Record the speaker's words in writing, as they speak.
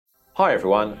Hi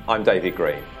everyone, I'm David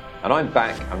Green, and I'm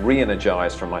back and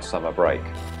re-energized from my summer break.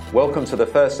 Welcome to the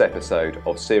first episode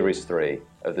of Series 3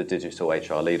 of the Digital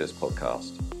HR Leaders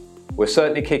podcast. We're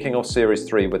certainly kicking off Series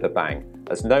 3 with a bang,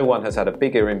 as no one has had a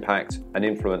bigger impact and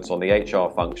influence on the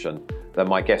HR function than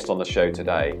my guest on the show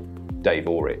today, Dave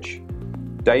Ulrich.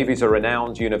 Dave is a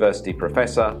renowned university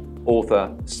professor,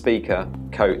 author, speaker,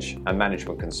 coach, and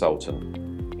management consultant.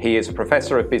 He is a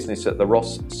professor of business at the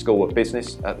Ross School of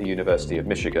Business at the University of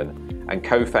Michigan and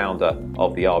co-founder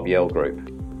of the RBL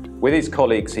Group. With his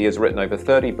colleagues, he has written over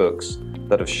 30 books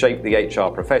that have shaped the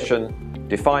HR profession,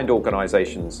 defined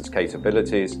organizations'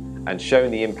 capabilities, and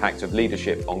shown the impact of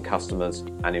leadership on customers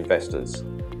and investors.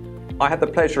 I had the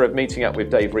pleasure of meeting up with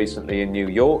Dave recently in New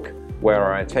York,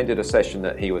 where I attended a session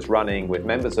that he was running with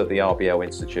members of the RBL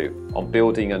Institute on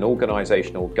building an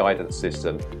organizational guidance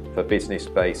system for business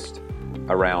based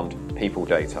around people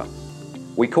data.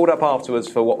 We caught up afterwards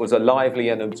for what was a lively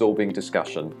and absorbing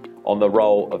discussion on the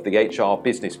role of the HR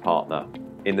business partner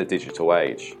in the digital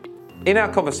age. In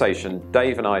our conversation,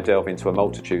 Dave and I delve into a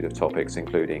multitude of topics,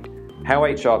 including how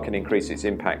HR can increase its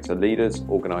impact to leaders,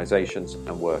 organizations,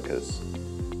 and workers.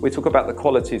 We talk about the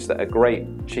qualities that a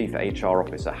great chief HR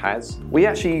officer has. We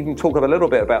actually even talk a little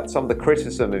bit about some of the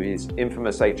criticism of his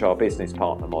infamous HR business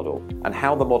partner model and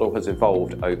how the model has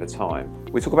evolved over time.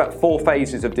 We talk about 4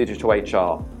 phases of digital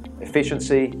HR: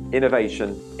 efficiency,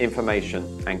 innovation,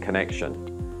 information, and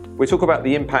connection. We talk about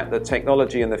the impact that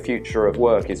technology and the future of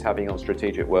work is having on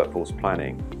strategic workforce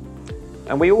planning.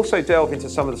 And we also delve into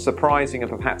some of the surprising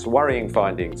and perhaps worrying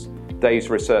findings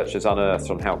Dave's research has unearthed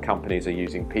on how companies are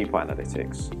using people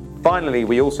analytics. Finally,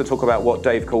 we also talk about what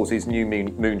Dave calls his new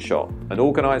moonshot, an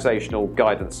organizational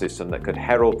guidance system that could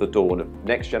herald the dawn of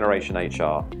next generation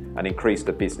HR and increase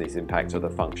the business impact of the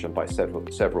function by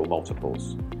several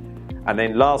multiples. And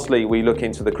then lastly, we look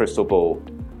into the crystal ball,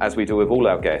 as we do with all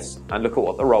our guests, and look at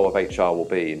what the role of HR will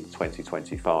be in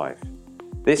 2025.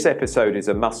 This episode is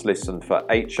a must listen for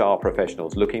HR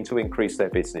professionals looking to increase their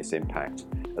business impact,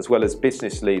 as well as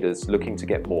business leaders looking to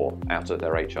get more out of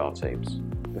their HR teams.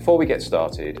 Before we get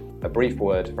started, a brief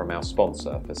word from our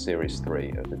sponsor for Series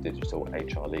 3 of the Digital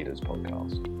HR Leaders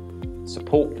podcast.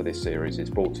 Support for this series is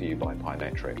brought to you by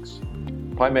Pymetrics.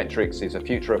 Pymetrics is a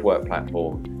future of work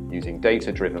platform using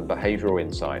data-driven behavioural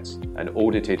insights and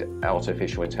audited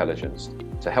artificial intelligence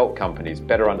to help companies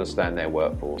better understand their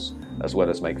workforce, as well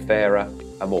as make fairer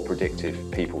and more predictive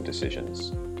people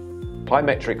decisions.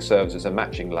 Pymetrics serves as a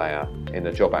matching layer in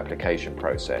the job application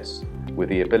process, with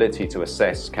the ability to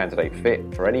assess candidate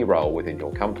fit for any role within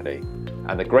your company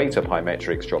and the greater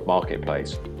Pymetrics job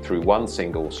marketplace through one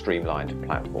single streamlined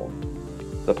platform.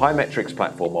 The Pymetrics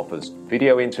platform offers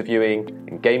video interviewing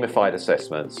and gamified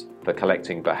assessments for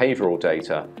collecting behavioural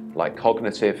data like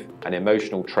cognitive and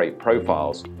emotional trait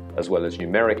profiles, as well as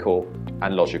numerical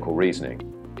and logical reasoning.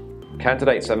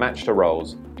 Candidates are matched to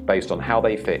roles based on how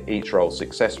they fit each role's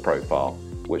success profile,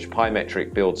 which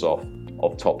Pymetric builds off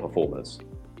of top performers.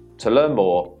 To learn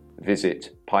more,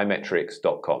 visit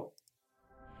pymetrics.com.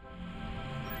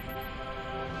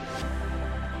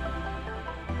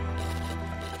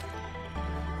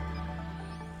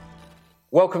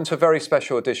 Welcome to a very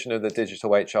special edition of the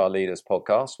Digital HR Leaders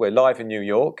podcast. We're live in New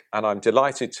York, and I'm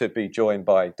delighted to be joined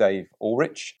by Dave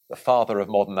Ulrich, the father of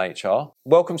modern HR.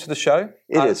 Welcome to the show.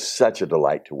 It is such a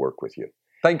delight to work with you.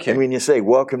 Thank you. And when you say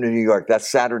welcome to New York, that's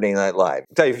Saturday Night Live.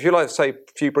 Dave, if you'd like to say a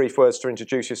few brief words to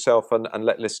introduce yourself and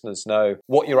let listeners know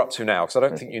what you're up to now, because I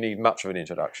don't think you need much of an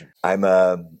introduction. I'm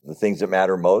the things that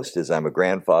matter most is I'm a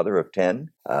grandfather of 10,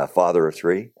 father of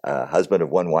 3, husband of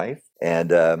 1 wife,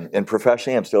 and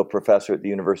professionally I'm still a professor at the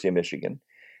University of Michigan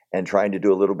and trying to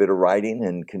do a little bit of writing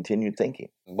and continued thinking.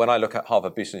 When I look at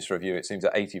Harvard Business Review, it seems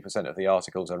that 80% of the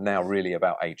articles are now really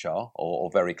about HR or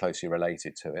very closely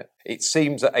related to it. It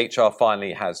seems that HR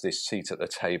finally has this seat at the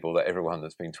table that everyone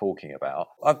has been talking about.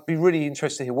 I'd be really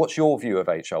interested to hear, what's your view of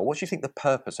HR? What do you think the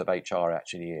purpose of HR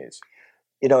actually is?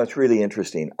 You know, it's really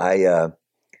interesting. I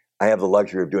have the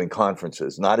luxury of doing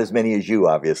conferences, not as many as you,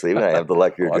 obviously, but I have the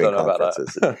luxury of doing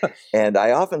conferences. And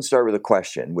I often start with a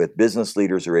question with business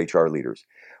leaders or HR leaders.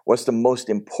 What's the most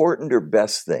important or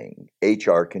best thing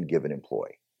HR can give an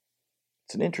employee?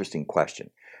 It's an interesting question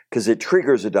because it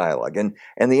triggers a dialogue.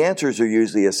 And the answers are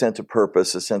usually a sense of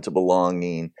purpose, a sense of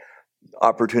belonging,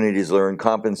 opportunities to learn,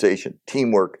 compensation,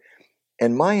 teamwork.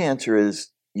 And my answer is,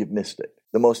 you've missed it.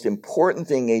 The most important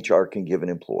thing HR can give an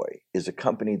employee is a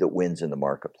company that wins in the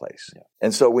marketplace. Yeah.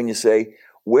 And so when you say,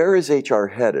 where is HR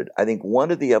headed? I think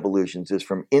one of the evolutions is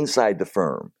from inside the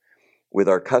firm, with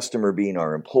our customer being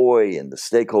our employee and the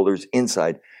stakeholders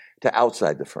inside, to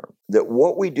outside the firm. That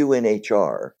what we do in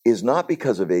HR is not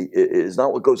is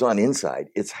not what goes on inside.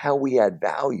 It's how we add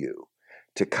value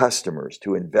to customers,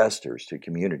 to investors, to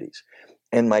communities.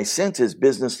 And my sense is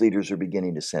business leaders are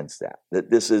beginning to sense that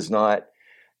this is not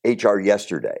HR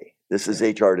yesterday. This is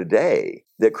HR today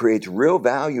that creates real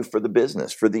value for the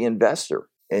business, for the investor.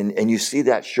 And you see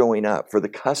that showing up for the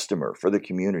customer, for the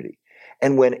community.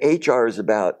 And when HR is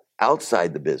about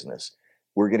outside the business,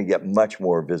 we're going to get much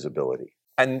more visibility.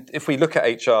 And if we look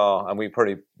at HR, and we're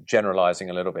probably generalizing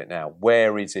a little bit now,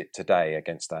 where is it today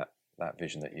against that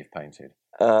vision that you've painted?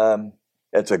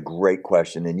 That's a great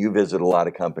question. And you visit a lot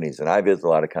of companies, and I visit a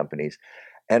lot of companies.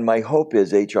 And my hope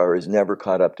is HR is never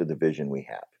caught up to the vision we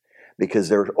have, because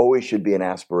there always should be an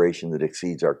aspiration that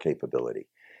exceeds our capability.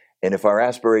 And if our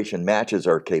aspiration matches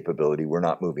our capability, we're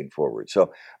not moving forward.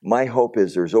 So my hope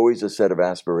is there's always a set of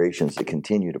aspirations that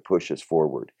continue to push us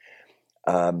forward.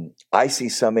 I see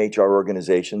some HR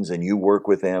organizations, and you work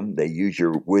with them, they use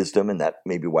your wisdom, and that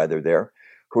may be why they're there,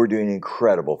 who are doing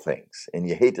incredible things. And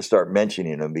you hate to start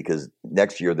mentioning them because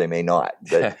next year they may not,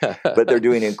 but they're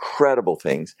doing incredible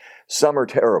things. Some are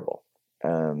terrible.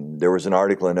 There was an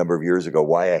article a number of years ago,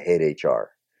 Why I Hate HR.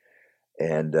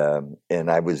 And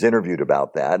I was interviewed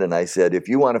about that. And I said, if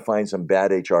you want to find some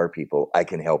bad HR people, I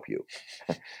can help you.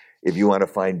 If you want to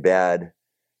find bad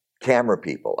camera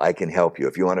people, I can help you.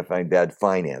 If you want to find bad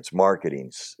finance,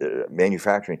 marketing,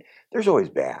 manufacturing, there's always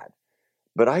bad.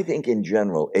 But I think in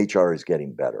general, HR is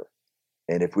getting better.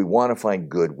 And if we want to find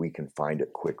good, we can find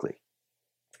it quickly.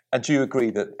 And do you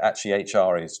agree that actually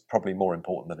HR is probably more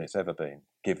important than it's ever been,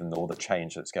 given all the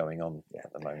change that's going on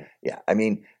at the moment? Yeah. I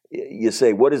mean, you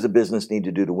say, what does a business need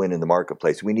to do to win in the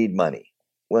marketplace? We need money.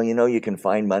 Well, you can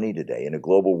find money today. In a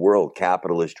global world,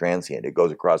 capital is transient. It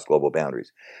goes across global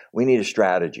boundaries. We need a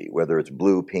strategy, whether it's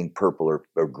blue, pink, purple,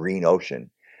 or green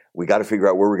ocean. We got to figure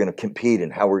out where we're going to compete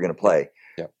and how we're going to play.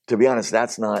 Yeah. To be honest,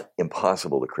 that's not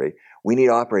impossible to create. We need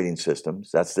operating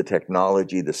systems. That's the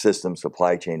technology, the system,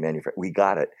 supply chain, manufacturing. We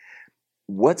got it.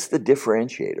 What's the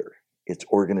differentiator? It's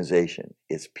organization,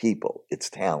 it's people, it's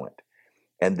talent.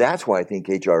 And that's why I think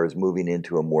HR is moving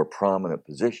into a more prominent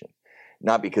position.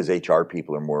 Not because HR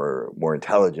people are more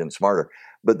intelligent, smarter,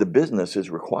 but the business is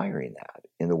requiring that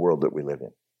in the world that we live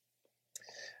in.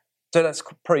 So that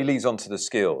probably leads on to the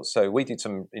skills. So we did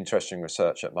some interesting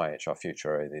research at My HR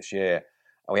Future earlier this year.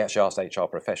 And we actually asked HR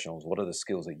professionals, what are the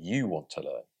skills that you want to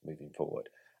learn moving forward?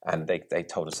 And they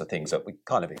told us the things that we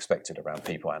kind of expected around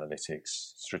people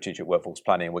analytics, strategic workforce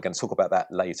planning. We're going to talk about that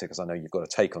later because I know you've got a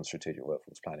take on strategic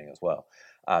workforce planning as well.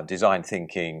 Design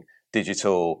thinking,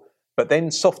 digital, but then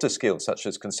softer skills such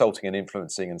as consulting and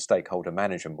influencing and stakeholder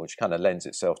management, which kind of lends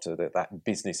itself to that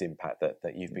business impact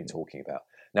that you've been talking about.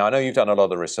 Now, I know you've done a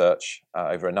lot of research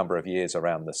over a number of years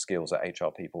around the skills that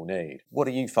HR people need. What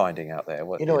are you finding out there?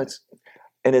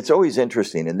 It's always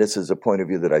interesting, and this is a point of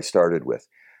view that I started with.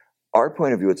 Our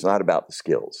point of view, it's not about the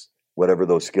skills, whatever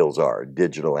those skills are,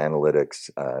 digital analytics,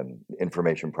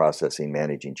 information processing,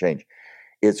 managing change.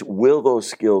 It's will those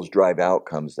skills drive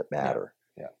outcomes that matter?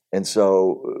 Yeah. And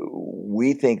so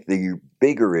we think the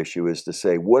bigger issue is to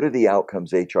say, what are the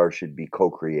outcomes HR should be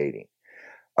co-creating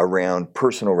around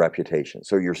personal reputation?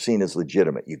 So you're seen as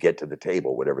legitimate. You get to the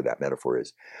table, whatever that metaphor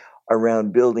is.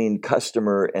 Around building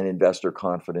customer and investor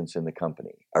confidence in the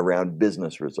company, around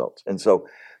business results. And so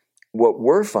what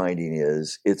we're finding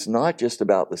is it's not just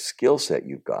about the skill set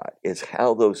you've got, it's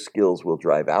how those skills will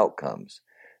drive outcomes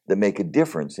that make a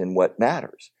difference in what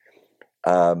matters.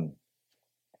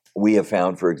 We have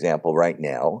found, for example, right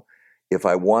now, if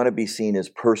I want to be seen as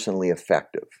personally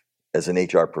effective as an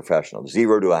HR professional,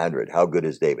 0 to 100, how good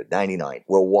is David? 99.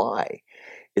 Well, why?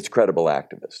 It's credible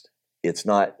activist. It's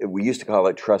not, we used to call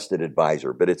it trusted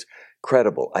advisor, but it's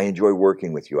credible. I enjoy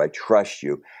working with you. I trust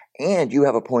you. And you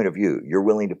have a point of view. You're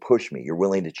willing to push me. You're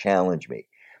willing to challenge me.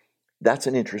 That's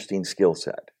an interesting skill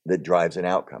set that drives an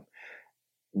outcome.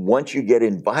 Once you get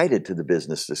invited to the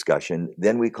business discussion,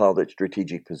 then we call it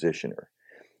strategic positioner.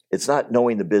 It's not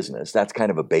knowing the business. That's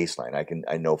kind of a baseline.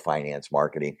 I know finance,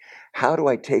 marketing. How do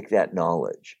I take that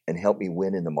knowledge and help me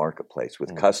win in the marketplace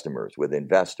with customers, with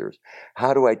investors?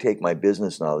 How do I take my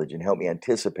business knowledge and help me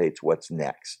anticipate what's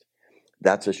next?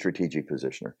 That's a strategic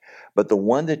positioner. But the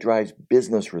one that drives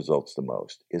business results the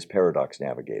most is Paradox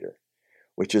Navigator,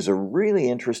 which is a really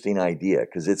interesting idea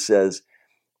because it says,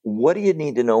 what do you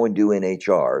need to know and do in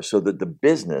HR so that the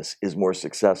business is more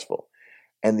successful?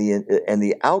 And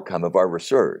the outcome of our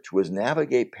research was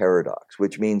navigate paradox,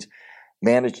 which means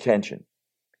manage tension.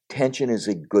 Tension is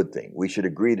a good thing. We should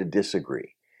agree to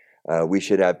disagree. We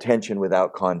should have tension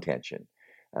without contention.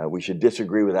 We should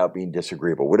disagree without being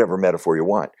disagreeable, whatever metaphor you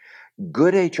want.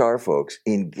 Good HR folks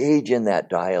engage in that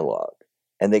dialogue,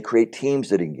 and they create teams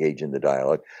that engage in the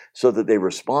dialogue so that they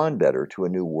respond better to a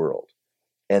new world.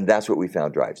 And that's what we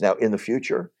found drives. Now, in the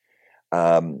future,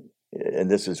 and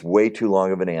this is way too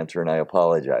long of an answer, and I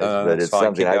apologize, but it's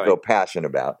something I feel passionate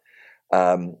about.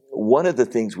 One of the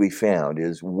things we found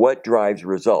is what drives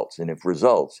results. And if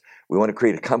results, we want to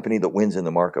create a company that wins in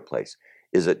the marketplace.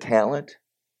 Is it talent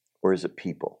or is it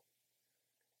people?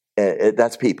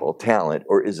 That's people, talent,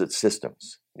 or is it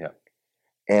systems? Yeah.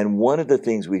 And one of the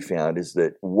things we found is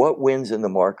that what wins in the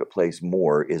marketplace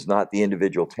more is not the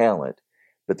individual talent,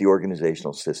 but the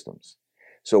organizational systems.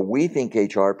 So we think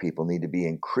HR people need to be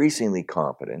increasingly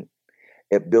competent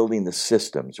at building the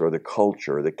systems or the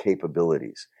culture or the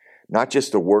capabilities, not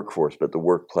just the workforce, but the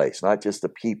workplace, not just the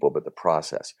people, but the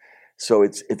process. So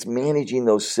it's managing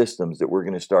those systems that we're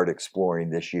going to start exploring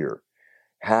this year.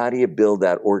 How do you build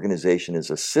that organization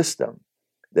as a system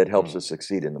that helps us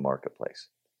succeed in the marketplace?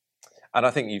 And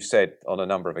I think you've said on a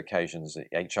number of occasions that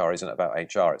HR isn't about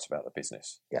HR, it's about the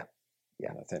business. Yeah.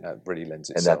 And I think that really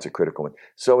lends itself. And that's a critical one.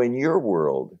 So in your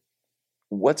world,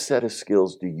 what set of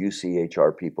skills do you see HR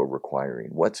people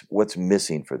requiring? What's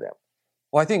missing for them?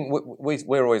 Well, I think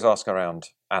we're always asked around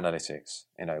analytics,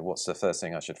 what's the first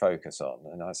thing I should focus on?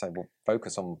 And I say, well,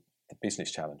 focus on the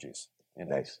business challenges.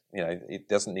 Nice. It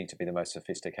doesn't need to be the most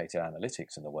sophisticated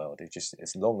analytics in the world. It just,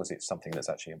 as long as it's something that's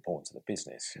actually important to the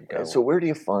business. So where do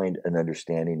you find an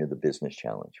understanding of the business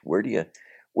challenge? Where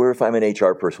if I'm an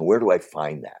HR person, where do I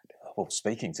find that? Well,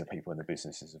 speaking to people in the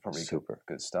business is probably a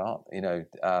good start. Meet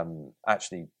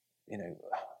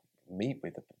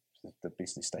with the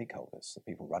business stakeholders, the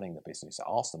people running the business,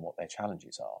 ask them what their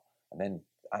challenges are, and then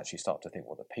actually start to think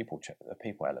what the people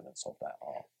elements of that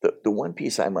are. The one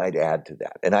piece I might add to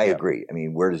that, and I agree. I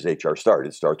mean, where does HR start?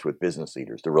 It starts with business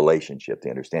leaders, the relationship, the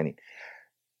understanding.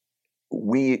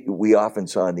 We often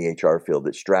saw in the HR field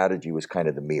that strategy was kind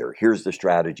of the mirror. Here's the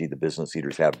strategy the business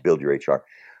leaders have, build your HR.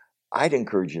 I'd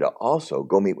encourage you to also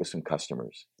go meet with some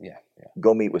customers. Yeah.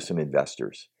 Go meet with some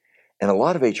investors. And a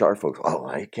lot of HR folks,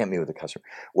 I can't meet with a customer.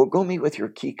 Well, go meet with your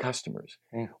key customers.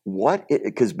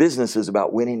 Because business is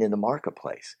about winning in the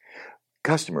marketplace.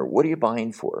 Customer, what are you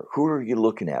buying for? Who are you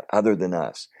looking at other than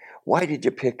us? Why did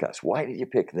you pick us? Why did you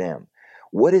pick them?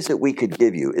 What is it we could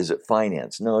give you? Is it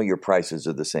finance? No, your prices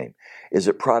are the same. Is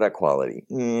it product quality?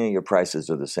 Your prices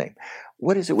are the same.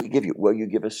 What is it we give you? Well, you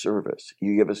give us service.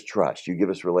 You give us trust. You give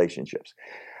us relationships.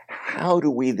 How do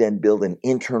we then build an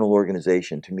internal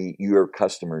organization to meet your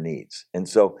customer needs? And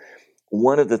so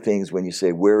one of the things when you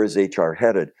say, where is HR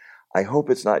headed? I hope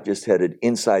it's not just headed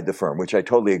inside the firm, which I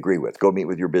totally agree with. Go meet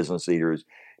with your business leaders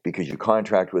because you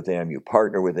contract with them, you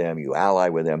partner with them, you ally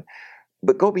with them.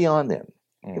 But go beyond them.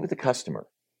 Get with the customer.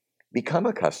 Become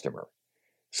a customer.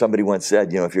 Somebody once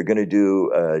said, if you're going to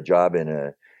do a job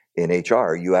in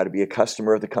HR, you ought to be a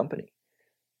customer of the company.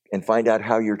 And find out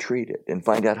how you're treated and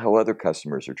find out how other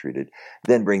customers are treated.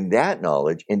 Then bring that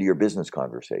knowledge into your business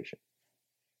conversation.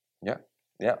 Yeah,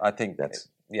 I think that's...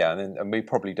 Yeah, and we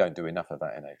probably don't do enough of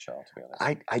that in HR, to be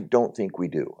honest. I don't think we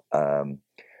do.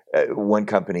 One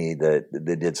company that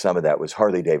did some of that was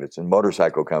Harley-Davidson,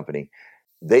 motorcycle company.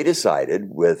 They decided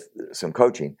with some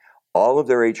coaching, all of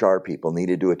their HR people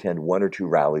needed to attend 1 or 2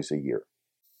 rallies a year.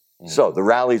 So the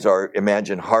rallies are,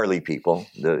 imagine Harley people,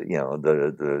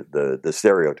 the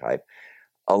stereotype.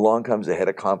 Along comes the head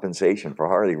of compensation for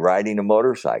Harley riding a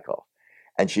motorcycle,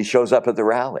 and she shows up at the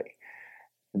rally.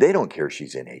 They don't care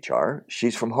she's in HR.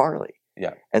 She's from Harley.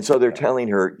 Yeah. And so they're telling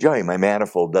her, Joey, my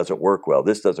manifold doesn't work well.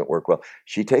 This doesn't work well.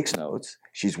 She takes notes.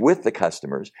 She's with the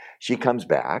customers. She comes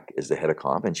back as the head of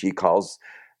comp, and she calls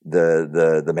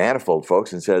the manifold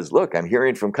folks and says, look, I'm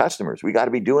hearing from customers. We got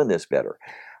to be doing this better.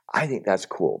 I think that's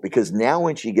cool because now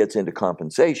when she gets into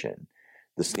compensation,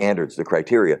 the standards, the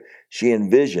criteria, she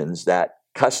envisions that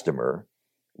customer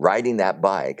riding that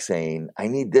bike saying, I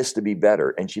need this to be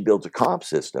better. And she builds a comp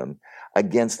system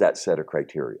against that set of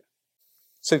criteria.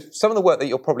 So some of the work that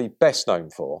you're probably best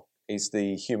known for is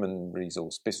the human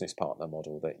resource business partner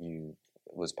model that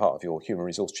was part of your Human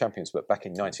Resource Champions book back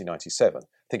in 1997. I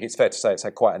think it's fair to say it's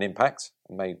had quite an impact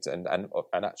and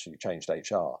actually changed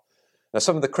HR. Now,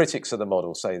 some of the critics of the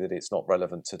model say that it's not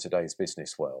relevant to today's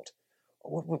business world.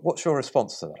 What's your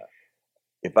response to that?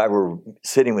 If I were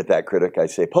sitting with that critic, I'd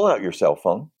say, pull out your cell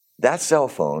phone. That cell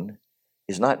phone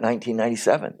is not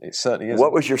 1997. It certainly is.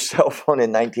 What was your cell phone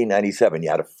in 1997? You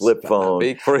had a flip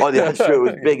phone. That's true.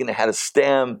 It was big and it had a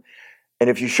stem. And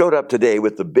if you showed up today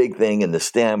with the big thing and the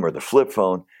stem or the flip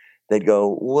phone, they'd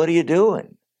go, what are you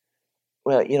doing?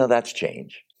 Well, that's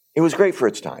change. It was great for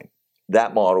its time.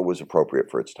 That model was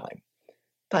appropriate for its time.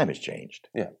 Time has changed.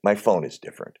 Yeah. My phone is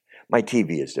different. My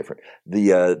TV is different.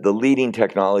 The leading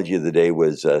technology of the day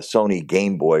was Sony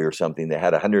Game Boy or something that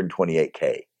had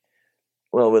 128K.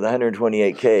 Well, with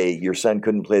 128K, your son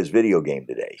couldn't play his video game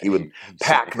today. He would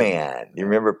Pac-Man. You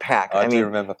remember Pac-Man? I do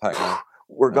remember Pac-Man.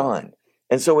 We're gone.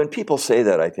 And so when people say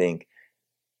that, I think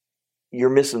you're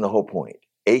missing the whole point.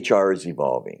 HR is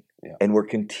evolving, and we're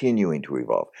continuing to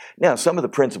evolve. Now, some of the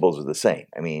principles are the same.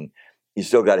 I mean, you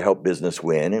still got to help business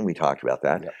win, and we talked about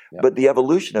that. But the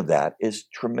evolution of that is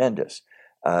tremendous.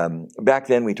 Back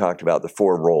then, we talked about the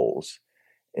 4 roles.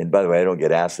 And by the way, I don't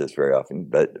get asked this very often,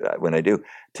 but when I do,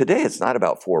 today it's not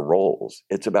about 4 roles.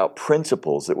 It's about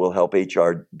principles that will help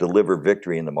HR deliver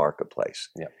victory in the marketplace.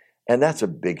 And that's a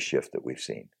big shift that we've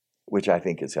seen, which I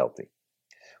think is healthy.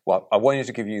 Well, I wanted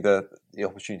to give you the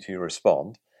opportunity to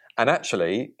respond. And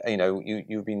actually,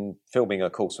 you've been filming a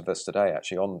course with us today,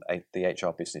 actually, on the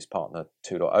HR Business Partner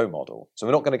 2.0 model. So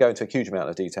we're not going to go into a huge amount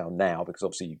of detail now because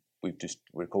obviously we've just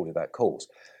recorded that course.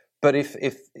 But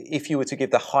if you were to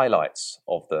give the highlights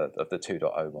of the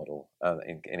 2.0 model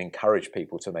and encourage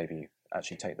people to maybe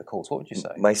actually take the course, what would you say?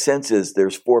 My sense is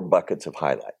there's 4 buckets of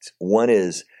highlights. One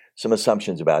is some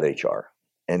assumptions about HR.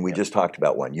 And we just talked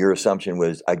about one. Your assumption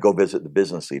was, I go visit the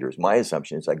business leaders. My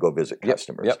assumption is I go visit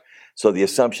customers. So the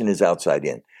assumption is outside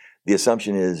in. The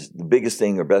assumption is the biggest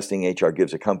thing or best thing HR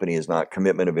gives a company is not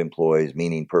commitment of employees,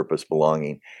 meaning, purpose,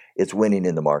 belonging. It's winning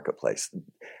in the marketplace.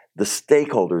 The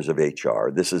stakeholders of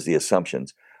HR, this is the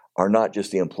assumptions, are not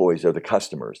just the employees, they're the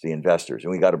customers, the investors,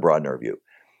 and we got to broaden our view.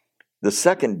 The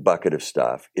second bucket of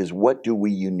stuff is what do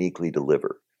we uniquely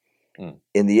deliver?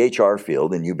 In the HR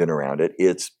field, and you've been around it,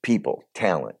 it's people,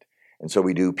 talent. And so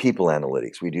we do people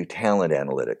analytics. We do talent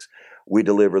analytics. We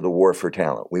deliver the war for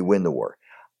talent. We win the war.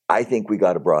 I think we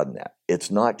got to broaden that. It's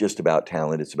not just about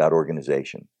talent. It's about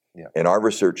organization. And our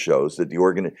research shows that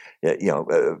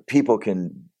people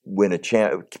can win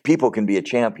people can be a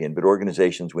champion, but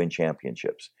organizations win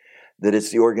championships. That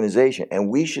it's the organization. And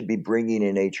we should be bringing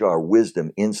in HR wisdom,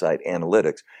 insight,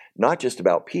 analytics, not just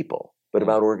about people, but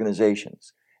about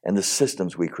organizations and the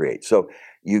systems we create. So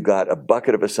you got a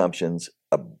bucket of assumptions,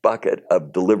 a bucket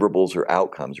of deliverables or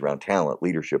outcomes around talent,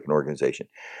 leadership, and organization.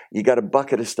 You got a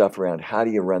bucket of stuff around how do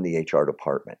you run the HR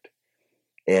department.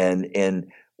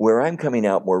 And where I'm coming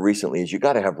out more recently is you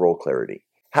got to have role clarity.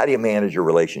 How do you manage your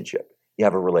relationship? You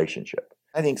have a relationship.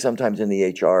 I think sometimes in the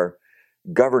HR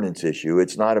governance issue,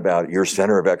 it's not about your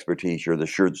center of expertise, you're the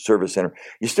service center.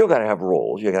 You still got to have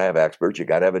roles. You got to have experts. You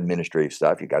got to have administrative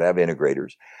stuff. You got to have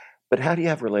integrators. But how do you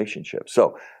have relationships?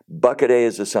 So bucket A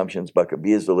is assumptions, bucket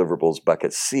B is deliverables,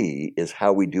 bucket C is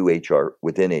how we do HR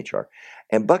within HR.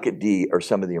 And bucket D are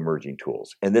some of the emerging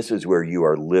tools. And this is where you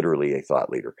are literally a thought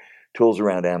leader. Tools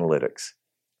around analytics.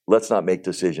 Let's not make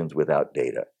decisions without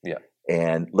data.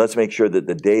 And let's make sure that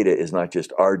the data is not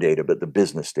just our data, but the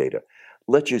business data.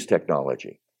 Let's use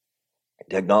technology.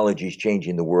 Technology is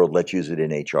changing the world. Let's use it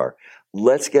in HR.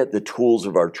 Let's get the tools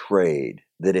of our trade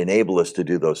that enable us to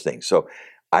do those things. So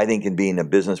I think in being a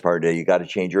business partner, you got to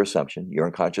change your assumption, your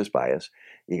unconscious bias.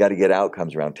 You got to get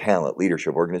outcomes around talent,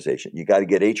 leadership, organization. You got to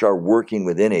get HR working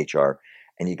within HR,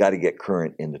 and you got to get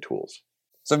current in the tools.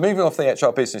 So moving off the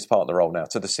HR business partner role now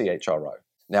to the CHRO.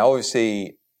 Now,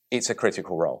 obviously, it's a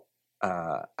critical role.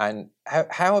 And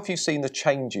how have you seen the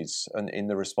changes in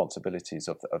the responsibilities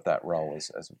of that role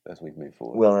as we move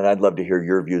forward? Well, and I'd love to hear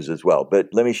your views as well. But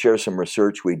let me share some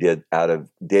research we did out of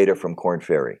data from Korn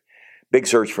Ferry. Big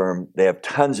search firm. They have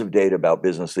tons of data about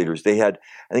business leaders. They had,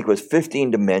 I think it was 15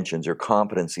 dimensions or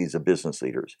competencies of business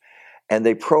leaders. And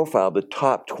they profiled the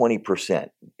top 20%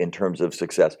 in terms of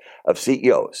success of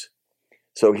CEOs.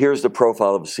 So here's the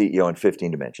profile of a CEO in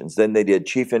 15 dimensions. Then they did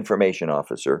chief information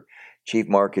officer, chief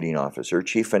marketing officer,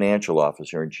 chief financial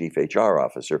officer, and chief HR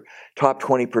officer. Top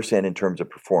 20% in terms of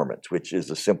performance, which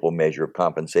is a simple measure of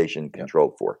compensation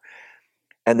controlled for.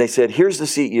 And they said, here's the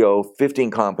CEO, 15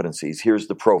 competencies. Here's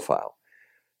the profile.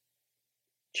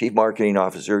 Chief marketing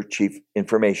officer, chief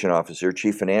information officer,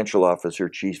 chief financial officer,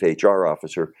 chief HR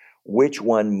officer. Which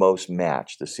one most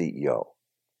matched the CEO?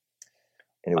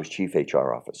 And it was chief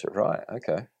HR officer. Right,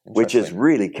 okay. Which is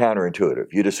really counterintuitive.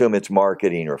 You'd assume it's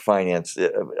marketing or finance,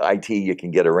 IT you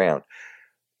can get around.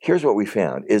 Here's what we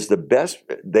found, is the best,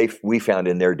 we found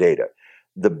in their data,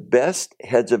 the best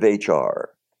heads of HR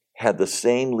had the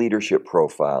same leadership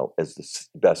profile as the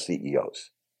best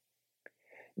CEOs.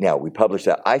 Now, we published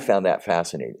that. I found that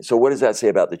fascinating. So what does that say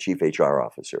about the chief HR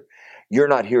officer? You're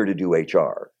not here to do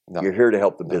HR. No. You're here to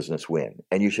help the business win.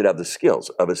 And you should have the skills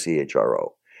of a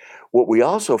CHRO. What we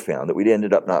also found that we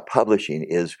ended up not publishing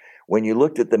is when you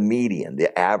looked at the median,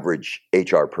 the average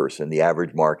HR person, the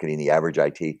average marketing, the average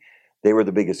IT, they were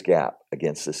the biggest gap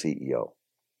against the CEO.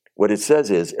 What it says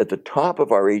is, at the top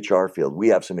of our HR field, we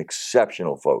have some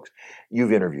exceptional folks.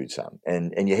 You've interviewed some,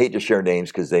 and you hate to share names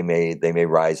because they may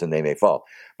rise and they may fall.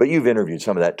 But you've interviewed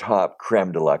some of that top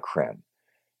creme de la creme.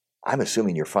 I'm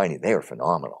assuming you're finding they are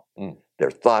phenomenal. They're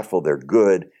thoughtful. They're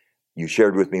good. You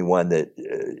shared with me one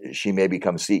that she may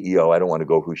become CEO. I don't want to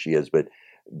go who she is, but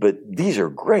these are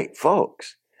great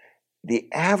folks. The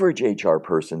average HR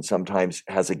person sometimes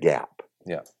has a gap.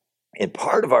 Yeah. And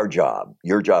part of our job,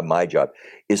 your job, my job,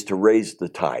 is to raise the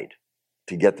tide,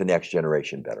 to get the next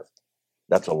generation better.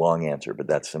 That's a long answer, but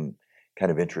that's some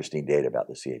kind of interesting data about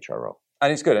the CHRO.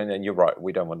 And it's good, and you're right,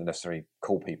 we don't want to necessarily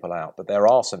call people out, but there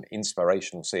are some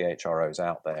inspirational CHROs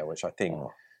out there, which I think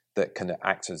that can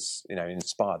act as,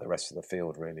 inspire the rest of the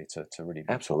field really to really.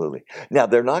 Absolutely. Now,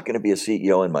 they're not going to be a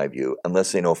CEO, in my view,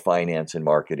 unless they know finance and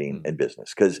marketing and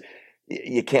business, because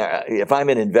you can't. If I'm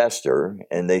an investor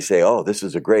and they say, "Oh, this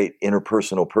is a great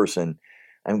interpersonal person,"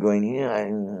 I'm going, "Yeah,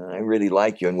 I really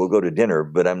like you, and we'll go to dinner,"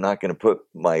 but I'm not going to put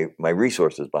my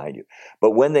resources behind you.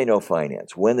 But when they know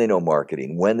finance, when they know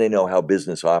marketing, when they know how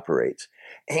business operates,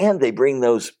 and they bring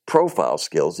those profile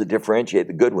skills that differentiate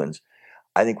the good ones,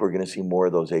 I think we're going to see more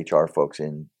of those HR folks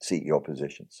in CEO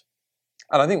positions.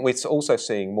 And I think we're also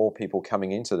seeing more people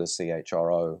coming into the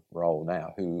CHRO role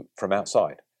now who from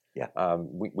outside. Yeah.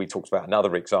 We talked about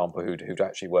another example who'd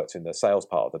actually worked in the sales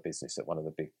part of the business at one of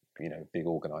the big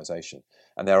organization.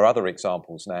 And there are other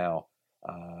examples now.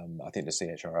 I think the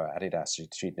CHRO at Adidas,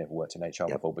 she'd never worked in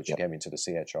HR before, but she came into the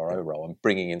CHRO role and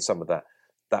bringing in some of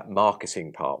that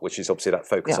marketing part, which is obviously that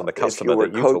focus on the customer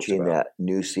that you talked about. If you were coaching that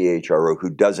new CHRO who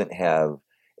doesn't have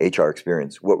HR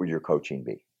experience, what would your coaching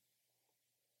be?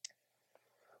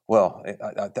 Well,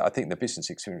 I think the business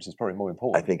experience is probably more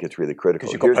important. I think it's really critical.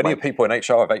 Because you've got plenty of people in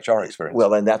HR have HR experience.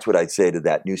 Well, and that's what I'd say to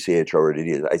that new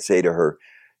CHRO. I'd say to her,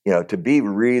 to be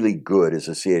really good as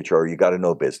a CHRO, you got to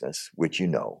know business, which you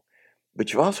know,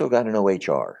 but you've also got to know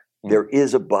HR. There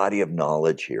is a body of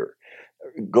knowledge here.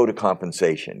 Go to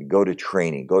compensation, go to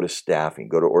training, go to staffing,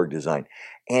 go to org design,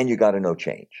 and you got to know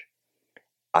change.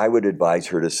 I would advise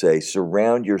her to say,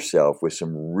 surround yourself with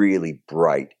some really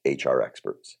bright HR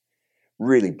experts.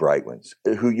 Really bright ones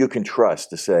who you can trust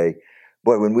to say,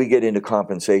 boy, when we get into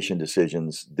compensation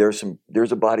decisions, there's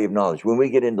a body of knowledge. When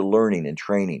we get into learning and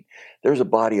training, there's a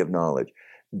body of knowledge.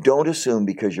 Don't assume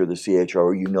because you're the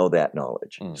CHRO, you know that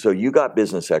knowledge. So you got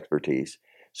business expertise.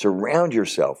 Surround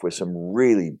yourself with some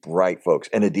really bright folks.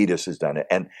 And Adidas has done it.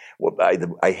 And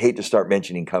I hate to start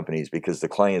mentioning companies because the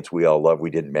clients we all love,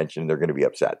 we didn't mention, they're going to be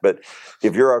upset. But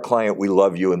if you're our client, we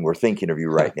love you and we're thinking of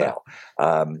you right now.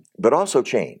 But also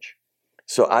change.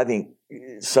 So I think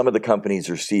some of the companies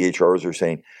or CHROs are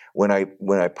saying, when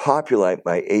I populate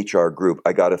my HR group,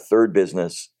 I got a third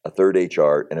business, a third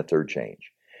HR, and a third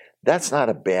change. That's not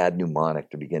a bad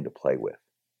mnemonic to begin to play with.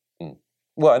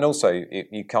 Well, and also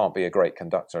you can't be a great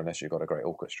conductor unless you've got a great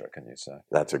orchestra, can you say?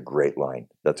 That's a great line.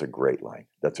 That's a great line.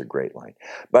 That's a great line.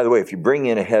 By the way, if you bring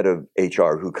in a head of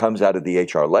HR who comes out of the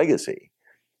HR legacy,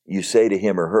 you say to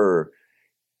him or her,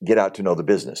 get out to know the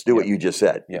business. Do what you just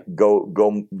said. Yeah.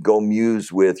 Go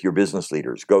muse with your business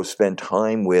leaders. Go spend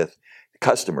time with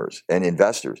customers and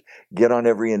investors. Get on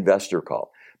every investor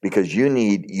call because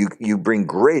you bring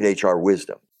great HR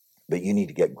wisdom, but you need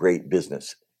to get great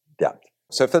business depth.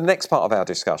 So for the next part of our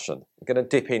discussion, I'm going to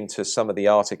dip into some of the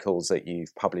articles that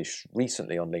you've published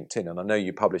recently on LinkedIn. And I know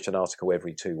you publish an article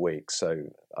every 2 weeks, so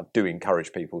I do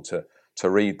encourage people to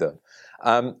read them.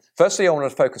 Firstly, I want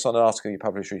to focus on an article you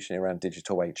published recently around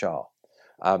digital HR.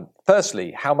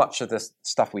 Firstly, how much of the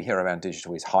stuff we hear around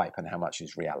digital is hype and how much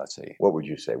is reality? What would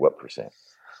you say? What percent?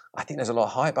 I think there's a lot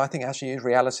of hype. I think actually is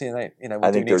reality, and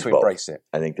we do need to embrace it.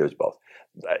 I think there's both.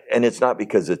 And it's not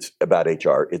because it's about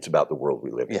HR, it's about the world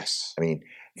we live in. Yes. I mean,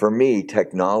 for me,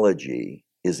 technology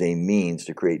is a means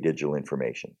to create digital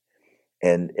information.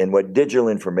 And what digital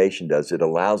information does, it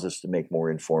allows us to make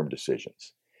more informed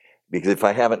decisions. Because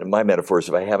my metaphor is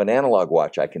if I have an analog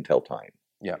watch, I can tell time.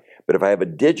 Yeah. But if I have a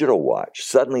digital watch,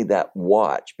 suddenly that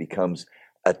watch becomes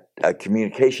a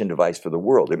communication device for the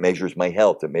world. It measures my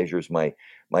health. It measures my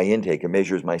intake. It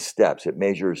measures my steps.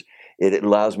 It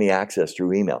allows me access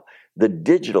through email. The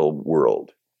digital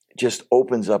world just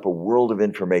opens up a world of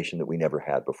information that we never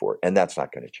had before. And that's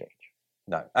not going to change.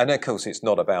 No. And of course, it's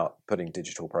not about putting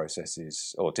digital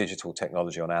processes or digital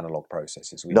technology on analog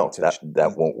processes.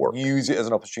 That won't work. Use it as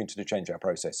an opportunity to change our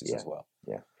processes as well.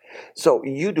 Yeah. So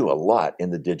you do a lot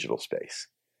in the digital space.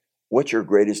 What's your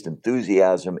greatest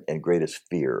enthusiasm and greatest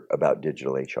fear about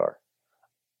digital HR?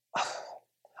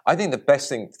 I think the best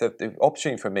thing, the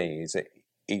opportunity for me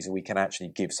is we can actually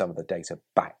give some of the data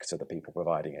back to the people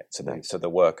providing it, to the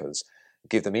workers.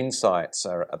 give them insights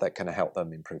that can help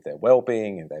them improve their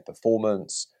well-being and their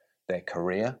performance, their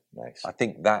career. Nice. I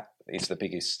think that is the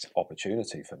biggest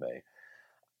opportunity for me,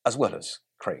 as well as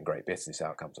creating great business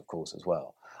outcomes, of course, as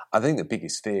well. I think the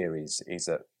biggest fear is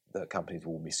that companies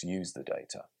will misuse the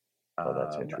data. Oh,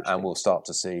 that's interesting. And we'll start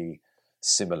to see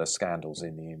similar scandals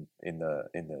in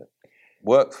the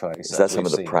workplace. Is that some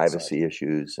of the privacy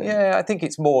issues? Yeah, I think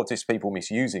it's more just people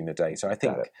misusing the data.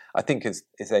 I think as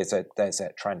there's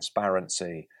that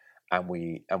transparency, and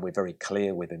we're very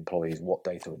clear with employees what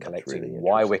data we're collecting, really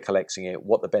why we're collecting it,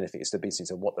 what the benefit is to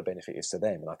business, and what the benefit is to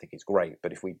them. And I think it's great.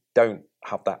 But if we don't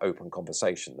have that open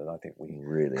conversation, then I think we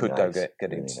could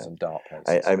get into some dark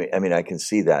places. I mean, I can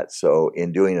see that. So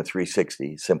in doing a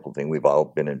 360, simple thing, we've all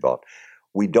been involved.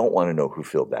 We don't want to know who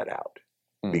filled that out.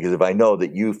 Because if I know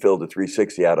that you filled a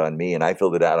 360 out on me and I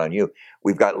filled it out on you,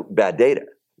 we've got bad data.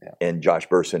 Yeah. And Josh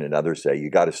Bersin and others say you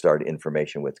got to start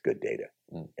information with good data.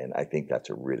 And I think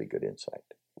that's a really good insight.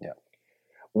 Yeah.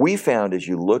 We found as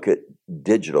you look at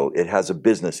digital, it has a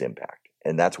business impact.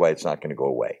 And that's why it's not going to go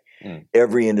away.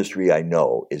 Every industry I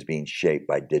know is being shaped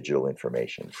by digital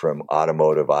information, from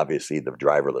automotive, obviously the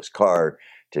driverless car,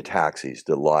 to taxis,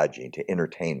 to lodging, to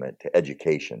entertainment, to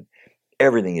education.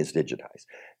 Everything is digitized.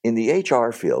 In the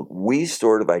HR field, we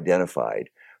sort of identified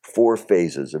 4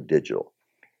 phases of digital.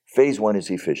 Phase 1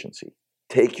 is efficiency.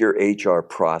 Take your HR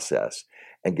process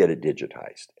and get it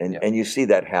digitized. And you see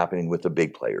that happening with the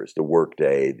big players, the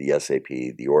Workday, the SAP,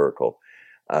 the Oracle.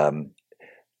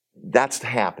 That's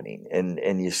happening,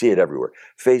 and you see it everywhere.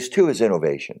 Phase 2 is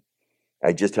innovation.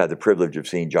 I just had the privilege of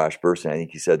seeing Josh Bersin. I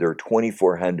think he said there are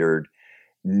 2,400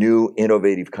 new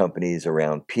innovative companies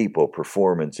around people,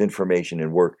 performance, information,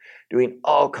 and work, doing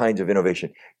all kinds of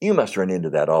innovation. You must run into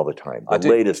that all the time.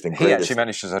 Latest and greatest. He actually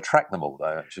manages to track them all,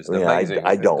 though, which is amazing.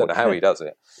 I don't know how he does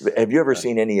it. Have you ever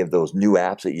seen any of those new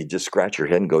apps that you just scratch your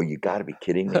head and go, you got to be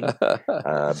kidding me?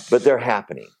 But they're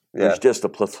happening. There's just a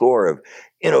plethora of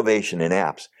innovation in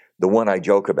apps. The one I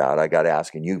joke about, I got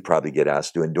asked, and you probably get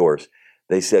asked to endorse.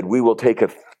 They said, we will take a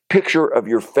picture of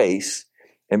your face,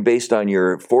 and based on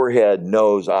your forehead,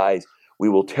 nose, eyes, we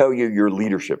will tell you your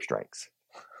leadership strengths.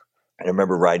 And I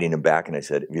remember writing him back and I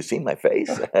said, have you seen my face?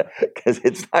 Because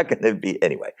it's not going to be,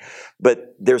 anyway.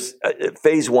 But there's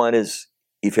phase 1 is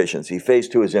efficiency. Phase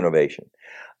 2 is innovation.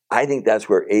 I think that's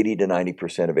where 80 to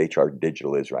 90% of HR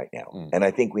digital is right now. And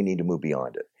I think we need to move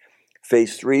beyond it.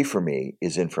 Phase 3 for me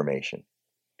is information.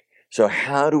 So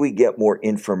how do we get more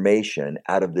information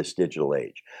out of this digital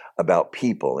age about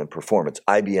people and performance?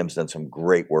 IBM's done some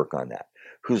great work on that.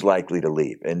 Who's likely to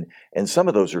leave? And some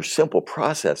of those are simple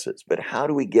processes, but how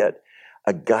do we get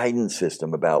a guidance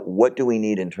system about what do we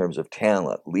need in terms of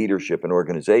talent, leadership, and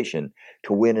organization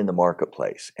to win in the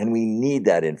marketplace? And we need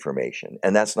that information,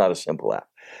 and that's not a simple app.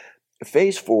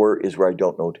 Phase 4 is where I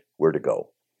don't know where to go.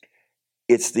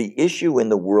 It's the issue in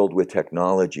the world with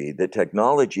technology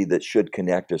that should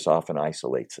connect us often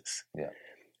isolates us. Yeah.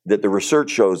 That the research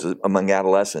shows that among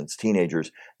adolescents,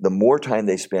 teenagers, the more time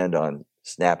they spend on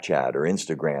Snapchat or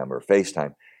Instagram or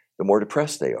FaceTime, the more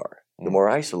depressed they are, the more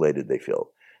isolated they feel,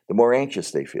 the more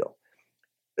anxious they feel.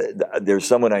 There's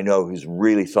someone I know who's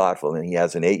really thoughtful, and he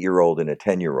has an 8-year-old and a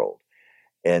 10-year-old.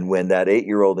 And when that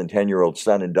 8-year-old and 10-year-old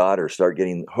son and daughter start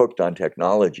getting hooked on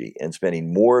technology and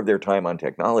spending more of their time on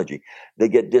technology, they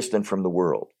get distant from the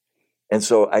world. And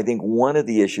so I think one of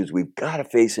the issues we've got to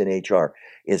face in HR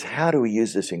is how do we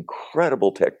use this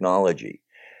incredible technology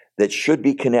that should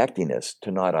be connecting us to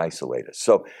not isolate us?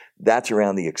 So that's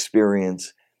around the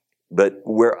experience. But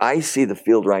where I see the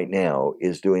field right now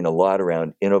is doing a lot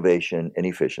around innovation and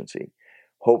efficiency.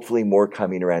 Hopefully more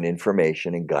coming around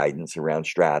information and guidance around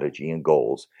strategy and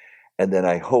goals. And then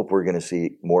I hope we're going to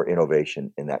see more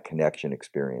innovation in that connection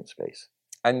experience space.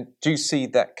 And do you see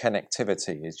that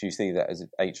connectivity, do you see that as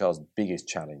HR's biggest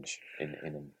challenge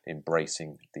in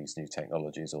embracing these new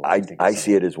technologies? Or I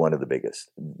see it as one of the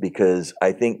biggest, because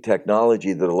I think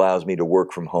technology that allows me to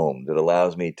work from home, that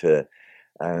allows me to...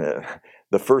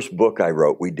 the first book I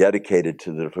wrote, we dedicated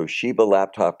to the Toshiba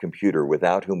laptop computer,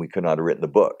 without whom we could not have written the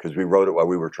book, because we wrote it while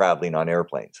we were traveling on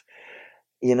airplanes.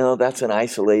 You know, that's an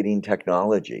isolating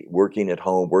technology. Working at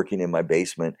home, working in my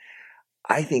basement.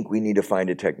 I think we need to find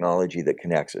a technology that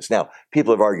connects us. Now,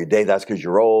 people have argued, Dave, that's because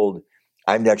you're old.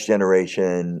 I'm next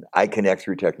generation. I connect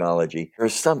through technology.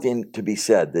 There's something to be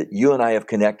said that you and I have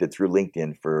connected through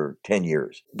LinkedIn for 10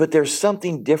 years. But there's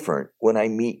something different when I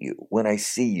meet you, when I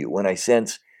see you, when I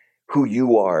sense who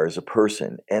you are as a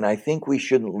person. And I think we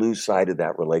shouldn't lose sight of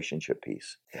that relationship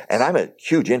piece. And I'm a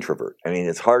huge introvert. I mean,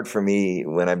 it's hard for me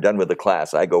when I'm done with the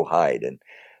class, I go hide.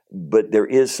 But there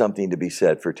is something to be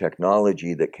said for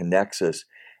technology that connects us.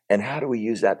 And how do we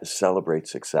use that to celebrate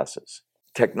successes?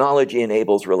 Technology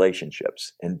enables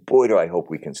relationships. And boy, do I hope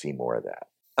we can see more of that.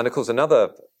 And of course, another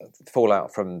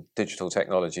fallout from digital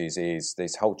technologies is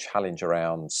this whole challenge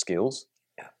around skills.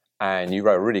 Yeah. And you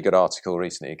wrote a really good article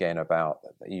recently again about,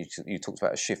 you talked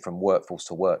about a shift from workforce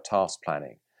to work task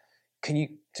planning. Can you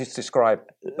just describe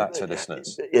that to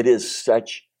listeners? It is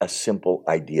such a simple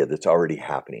idea that's already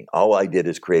happening. All I did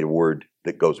is create a word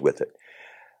that goes with it.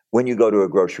 When you go to a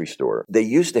grocery store, they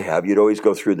used to have, you'd always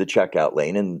go through the checkout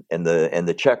lane and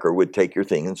the checker would take your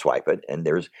thing and swipe it. And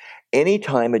any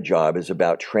time a job is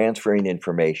about transferring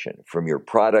information from your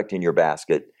product in your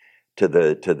basket to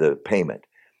the payment,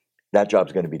 that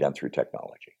job's going to be done through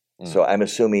technology. So I'm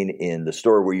assuming in the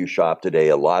store where you shop today,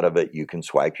 a lot of it you can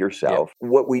swipe yourself. Yeah.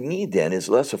 What we need then is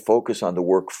less a focus on the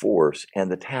workforce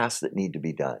and the tasks that need to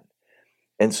be done.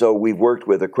 And so we've worked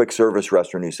with a quick service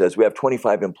restaurant who says we have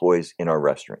 25 employees in our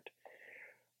restaurant.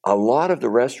 A lot of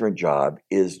the restaurant job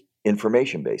is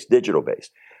information-based, digital-based.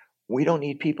 We don't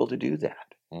need people to do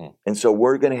that. And so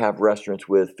we're going to have restaurants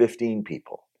with 15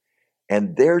 people.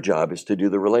 And their job is to do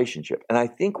the relationship. And I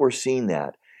think we're seeing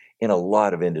that in a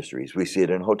lot of industries. We see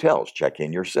it in hotels, check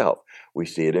in yourself. We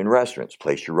see it in restaurants,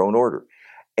 place your own order.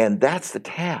 And that's the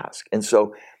task. And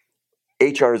so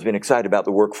HR has been excited about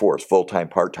the workforce, full-time,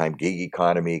 part-time, gig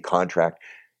economy, contract.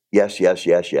 Yes, yes,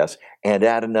 yes, yes. And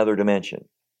add another dimension.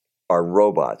 Are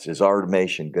robots, is our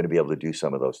automation going to be able to do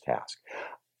some of those tasks?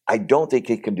 I don't think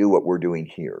it can do what we're doing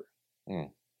here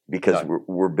because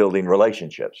we're building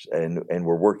relationships and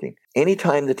we're working.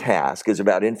 Anytime the task is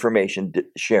about information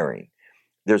sharing,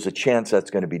 there's a chance that's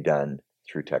going to be done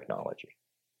through technology.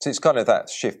 So it's kind of that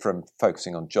shift from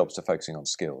focusing on jobs to focusing on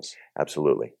skills.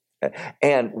 Absolutely.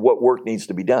 And what work needs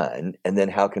to be done, and then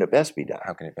how can it best be done?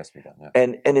 How can it best be done, yeah.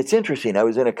 And it's interesting. I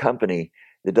was in a company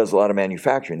that does a lot of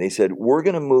manufacturing. They said, we're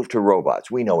going to move to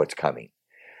robots. We know it's coming.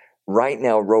 Right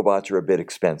now, robots are a bit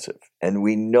expensive. And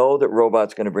we know that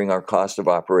robots are going to bring our cost of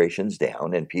operations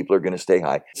down, and people are going to stay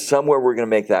high. Somewhere we're going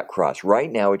to make that cross.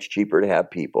 Right now, it's cheaper to have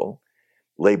people,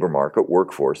 labor market,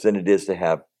 workforce, than it is to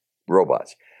have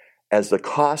robots. As the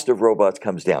cost of robots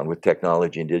comes down with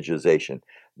technology and digitalization,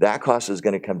 that cost is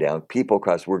going to come down. People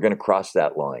cost, we're going to cross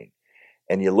that line.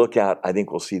 And you look out, I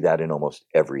think we'll see that in almost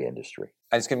every industry.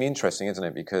 And it's going to be interesting, isn't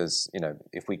it? Because,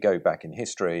 if we go back in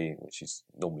history, which is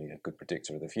normally a good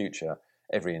predictor of the future,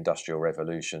 every industrial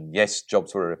revolution, yes,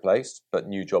 jobs were replaced, but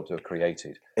new jobs were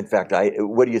created. In fact,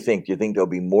 what do you think? Do you think there'll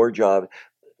be more jobs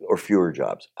or fewer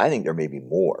jobs? I think there may be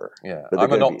more. Yeah,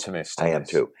 I'm an optimist. I am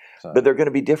too. So. But they're going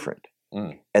to be different.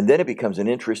 And then it becomes an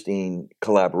interesting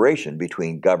collaboration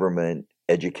between government,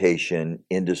 education,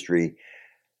 industry.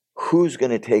 Who's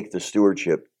going to take the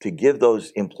stewardship to give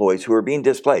those employees who are being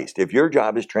displaced? If your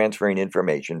job is transferring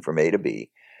information from A to B,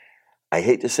 I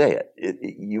hate to say it,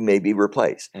 you may be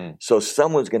replaced. So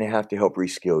someone's going to have to help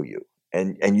reskill you.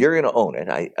 And you're going to own it.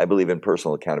 I believe in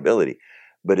personal accountability.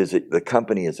 But is it the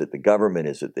company? Is it the government?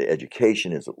 Is it the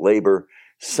education? Is it labor?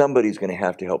 Somebody's going to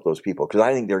have to help those people, because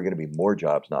I think there are going to be more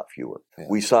jobs, not fewer. Yeah.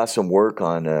 We saw some work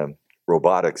on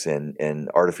robotics and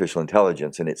artificial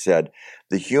intelligence, and it said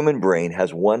the human brain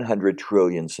has 100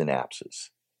 trillion synapses.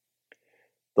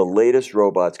 The latest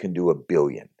robots can do 1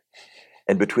 billion.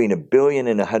 And between 1 billion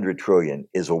and 100 trillion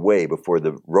is a way before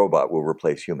the robot will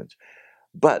replace humans.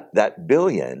 But that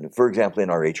billion, for example, in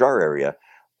our HR area,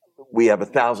 we have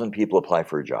 1,000 people apply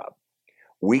for a job.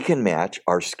 We can match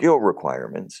our skill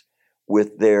requirements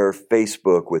with their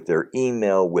Facebook, with their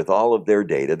email, with all of their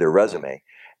data, their resume,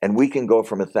 and we can go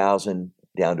from 1,000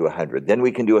 down to 100. Then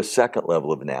we can do a second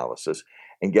level of analysis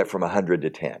and get from 100 to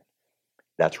 10.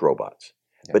 That's robots.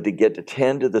 Yeah. But to get to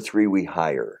 10 to the 3 we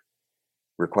hire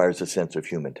requires a sense of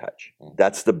human touch.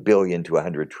 That's the 1 billion to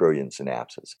 100 trillion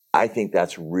synapses. I think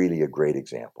that's really a great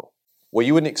example. Well,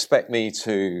 you wouldn't expect me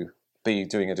to be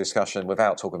doing a discussion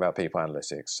without talking about people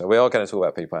analytics. So we are going to talk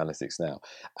about people analytics now.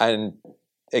 And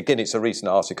again, it's a recent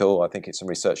article. I think it's some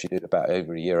research you did about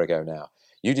over a year ago now.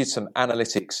 You did some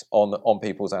analytics on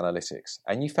people's analytics,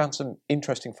 and you found some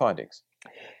interesting findings.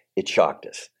 It shocked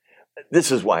us.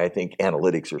 This is why I think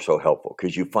analytics are so helpful,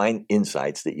 because you find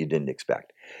insights that you didn't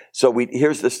expect. So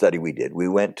here's the study we did. We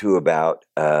went to about,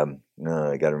 I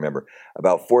got to remember,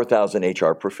 about 4,000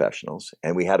 HR professionals,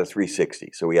 and we had a 360.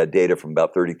 So we had data from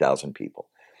about 30,000 people.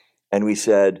 And we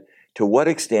said, to what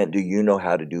extent do you know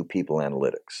how to do people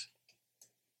analytics?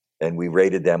 And we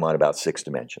rated them on about 6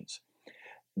 dimensions.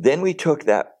 Then we took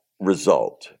that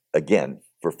result, again,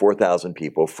 for 4,000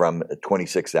 people from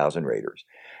 26,000 raters,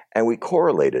 and we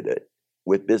correlated it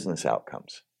with business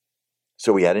outcomes.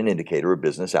 So we had an indicator of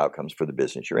business outcomes for the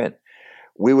business you're in.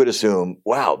 We would assume,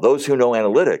 wow, those who know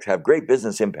analytics have great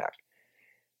business impact.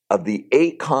 of the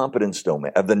 8 competence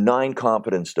domains, of the 9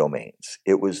 competence domains,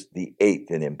 it was the 8th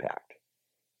in impact.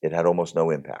 It had almost no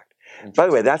impact. By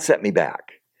the way, that set me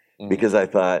back because I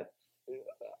thought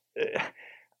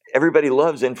everybody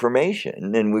loves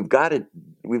information, and we've got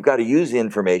to use the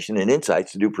information and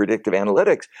insights to do predictive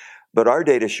analytics. But our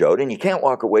data showed, and you can't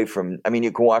walk away from,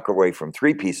 you can walk away from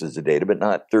 3 pieces of data, but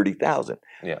not 30,000.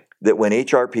 Yeah. That when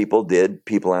HR people did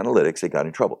people analytics, they got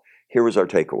in trouble. Here was our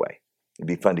takeaway. It'd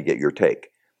be fun to get your take.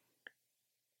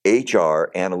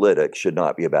 HR analytics should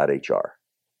not be about HR.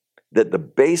 That the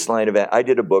baseline of it, I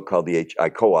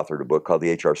co-authored a book called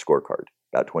the HR Scorecard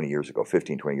about 20 years ago,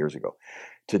 20 years ago.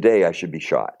 Today, I should be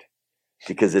shot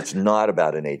because it's not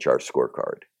about an HR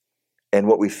scorecard. And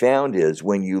what we found is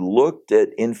when you looked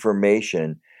at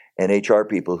information and HR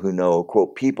people who know,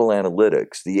 quote, people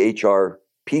analytics, the HR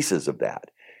pieces of that,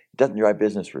 it doesn't drive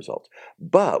business results.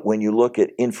 But when you look at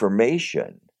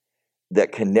information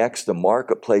that connects the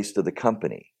marketplace to the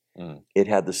company, it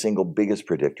had the single biggest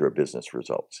predictor of business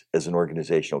results as an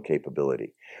organizational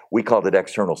capability. We called it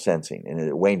external sensing.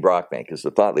 And Wayne Brockbank is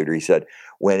the thought leader. He said,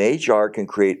 when HR can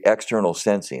create external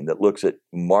sensing that looks at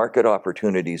market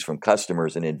opportunities from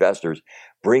customers and investors,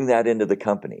 bring that into the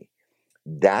company,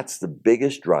 that's the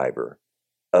biggest driver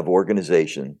of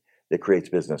organization that creates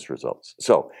business results.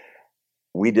 So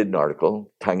we did an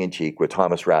article, tongue-in-cheek, with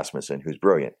Thomas Rasmussen, who's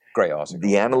brilliant. Great article.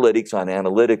 The analytics on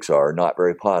analytics are not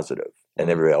very positive. And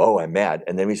everybody, oh, I'm mad.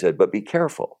 And then we said, but be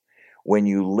careful. When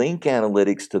you link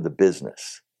analytics to the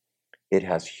business, it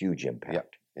has huge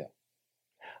impact. Yeah.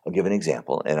 I'll give an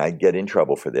example, and I get in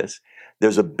trouble for this.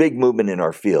 There's a big movement in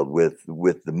our field with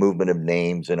the movement of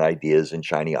names and ideas and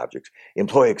shiny objects.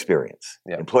 Employee experience.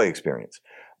 Yeah. Employee experience.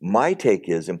 My take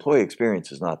is employee experience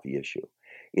is not the issue.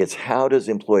 It's how does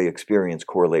employee experience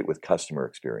correlate with customer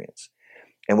experience?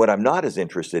 And what I'm not as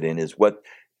interested in is what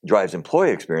drives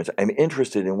employee experience. I'm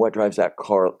interested in what drives that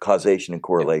causation and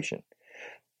correlation.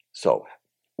 So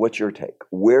what's your take?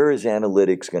 Where is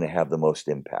analytics going to have the most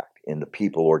impact in the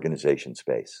people organization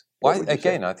space? Well,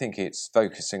 again, I think it's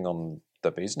focusing on the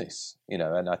business,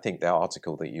 and I think the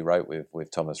article that you wrote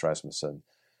with Thomas Rasmussen,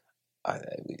 I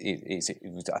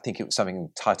think it was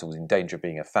something titled "In Danger of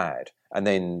Being a Fad," and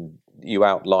then you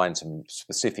outlined some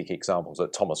specific examples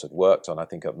that Thomas had worked on, I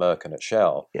think at Merck and at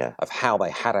Shell, of how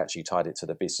they had actually tied it to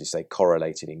the business. They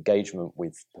correlated engagement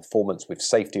with performance, with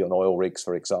safety on oil rigs,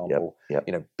 for example.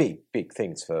 Big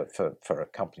things for a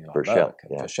company like Merck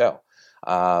and for Shell.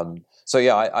 I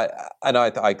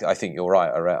think you're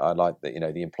right. I like that.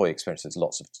 The employee experience. There's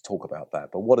lots of talk about that.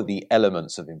 But what are the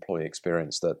elements of employee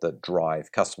experience that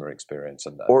drive customer experience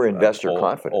or investor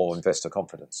confidence? Or investor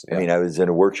confidence. Yeah. I was in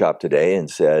a workshop today and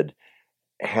said,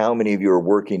 how many of you are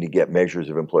working to get measures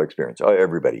of employee experience? Oh,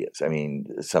 everybody is.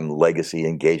 Some legacy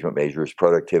engagement measures,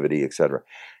 productivity, et cetera.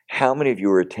 How many of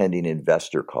you are attending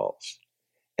investor calls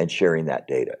and sharing that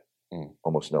data?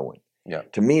 Almost no one. Yeah.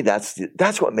 To me, that's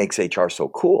what makes HR so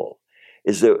cool,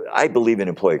 is that I believe in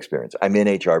employee experience. I'm in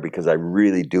HR because I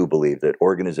really do believe that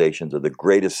organizations are the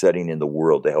greatest setting in the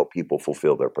world to help people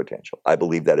fulfill their potential. I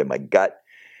believe that in my gut,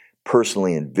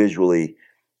 personally and visually.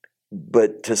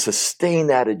 But to sustain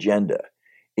that agenda,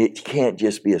 it can't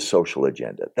just be a social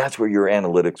agenda. That's where your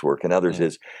analytics work and others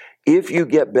is. If you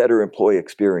get better employee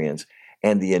experience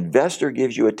and the investor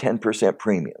gives you a 10%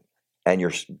 premium, and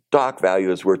your stock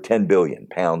value is worth 10 billion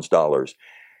pounds, dollars,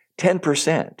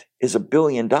 10% is £1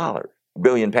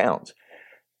 billion pounds.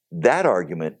 That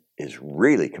argument is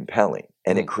really compelling,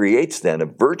 and it creates then a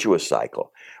virtuous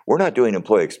cycle. We're not doing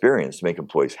employee experience to make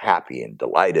employees happy and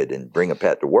delighted and bring a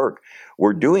pet to work.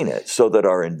 We're doing it so that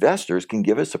our investors can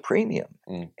give us a premium,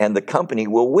 and the company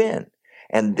will win.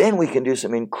 And then we can do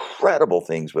some incredible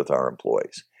things with our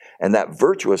employees. And that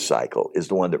virtuous cycle is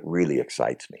the one that really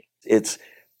excites me. It's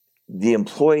the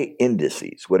employee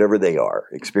indices, whatever they are,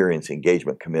 experience,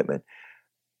 engagement, commitment,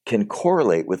 can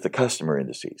correlate with the customer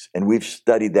indices. And we've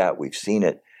studied that, we've seen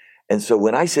it. And so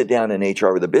when I sit down in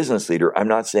HR with a business leader, I'm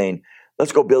not saying,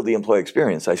 let's go build the employee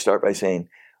experience. I start by saying,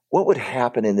 what would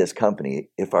happen in this company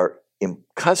if our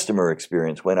customer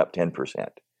experience went up 10%?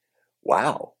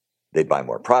 Wow. They'd buy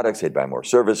more products, they'd buy more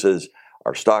services,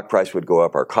 our stock price would go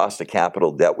up, our cost of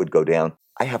capital, debt would go down.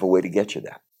 I have a way to get you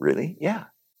that. Really? Yeah.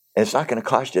 And it's not going to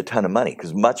cost you a ton of money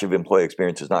because much of employee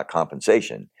experience is not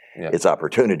compensation. Yeah. It's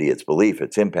opportunity, it's belief,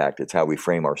 it's impact, it's how we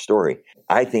frame our story.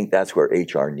 I think that's where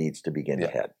HR needs to begin to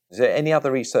head. Is there any other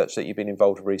research that you've been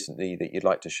involved with recently that you'd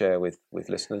like to share with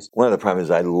listeners? One of the problems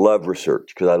is I love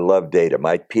research because I love data.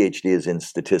 My PhD is in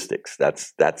statistics.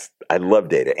 I love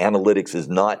data. Analytics is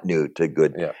not new to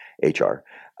good HR.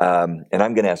 And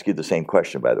I'm going to ask you the same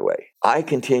question, by the way. I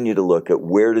continue to look at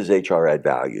where does HR add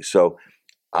value. So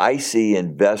I see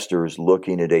investors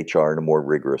looking at HR in a more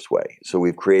rigorous way. So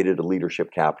we've created a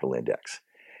leadership capital index.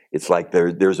 It's like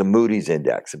there's a Moody's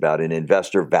index about an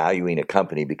investor valuing a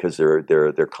company because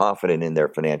they're confident in their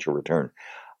financial return.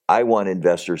 I want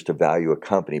investors to value a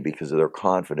company because of their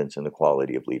confidence in the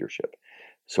quality of leadership.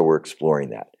 So we're exploring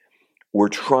that. We're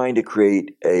trying to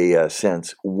create a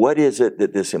sense, what is it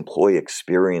that this employee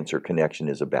experience or connection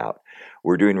is about?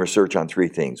 We're doing research on 3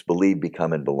 things: believe,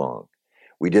 become, and belong.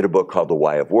 We did a book called The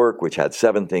Why of Work, which had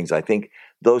 7 things. I think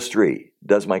those 3,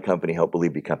 does my company help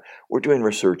believe, become? We're doing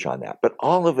research on that. But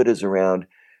all of it is around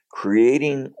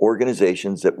creating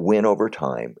organizations that win over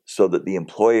time so that the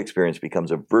employee experience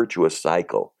becomes a virtuous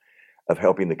cycle of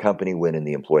helping the company win and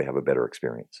the employee have a better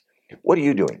experience. What are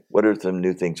you doing? What are some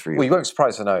new things for you? Well, you won't be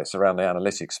surprised to know it's around the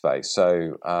analytics space.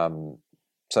 So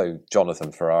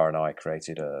Jonathan Farrar and I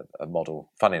created a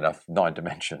model, funny enough, 9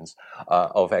 dimensions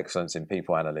of excellence in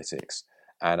people analytics.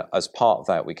 And as part of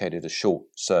that, we created a short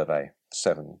survey,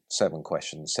 seven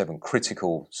questions, 7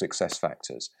 critical success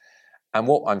factors. And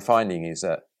what I'm finding is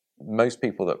that most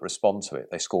people that respond to it,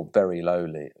 they score very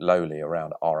lowly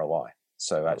around ROI.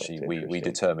 So actually, we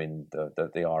determine the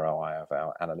ROI of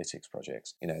our analytics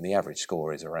projects. And the average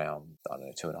score is around,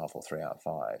 2.5 or 3 out of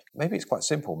 5. Maybe it's quite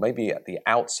simple. Maybe at the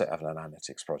outset of an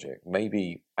analytics project,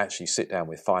 maybe actually sit down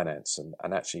with finance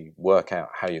and actually work out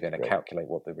how you're going to calculate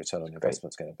what the return on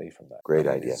investment is going to be from that. Great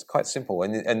idea. It's quite simple.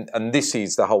 And this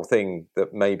is the whole thing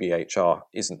that maybe HR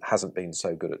hasn't been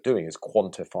so good at doing, is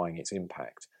quantifying its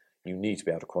impact. You need to be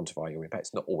able to quantify your impact.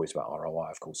 It's not always about ROI.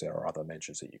 Of course, there are other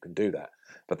measures that you can do that.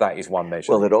 But that is one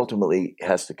measure. Well, it ultimately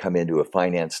has to come into a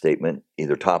finance statement,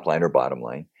 either top line or bottom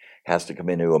line. Has to come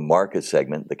into a market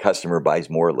segment. The customer buys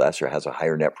more or less or has a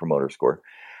higher net promoter score.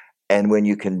 And when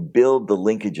you can build the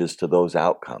linkages to those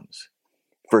outcomes,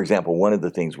 for example, one of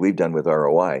the things we've done with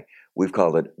ROI, we've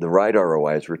called it the right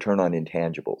ROI is return on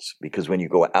intangibles. Because when you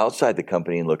go outside the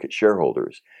company and look at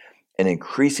shareholders, an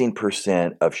increasing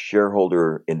percent of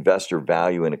shareholder investor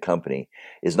value in a company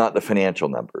is not the financial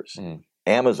numbers.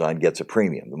 Amazon gets a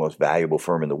premium, the most valuable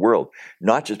firm in the world,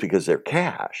 not just because they're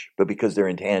cash, but because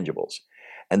they're intangibles.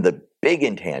 And the big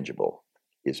intangible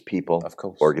is people, of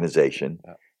course, organization,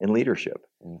 and leadership.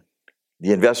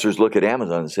 The investors look at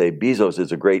Amazon and say, Bezos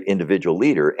is a great individual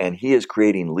leader, and he is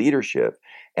creating leadership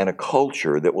and a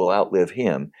culture that will outlive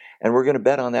him, and we're going to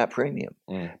bet on that premium.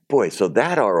 Boy, so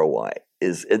that ROI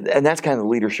is, and that's kind of the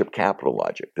leadership capital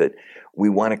logic, that we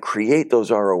want to create those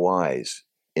ROIs,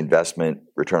 investment,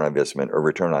 return on investment, or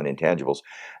return on intangibles,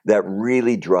 that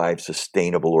really drive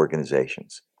sustainable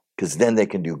organizations, because then they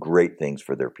can do great things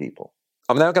for their people.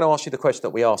 I'm now going to ask you the question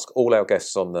that we ask all our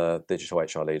guests on the Digital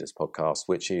HR Leaders podcast,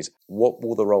 which is, what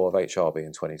will the role of HR be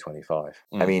in 2025?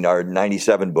 I mean, our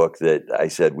 97 book that I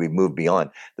said we've moved beyond,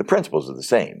 the principles are the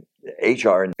same.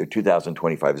 HR in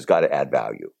 2025 has got to add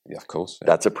value. Yeah, of course. Yeah.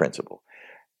 That's a principle.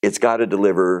 It's got to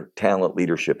deliver talent,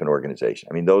 leadership, and organization.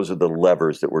 I mean, those are the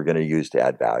levers that we're going to use to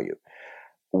add value.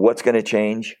 What's going to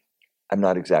change? I'm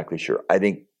not exactly sure. I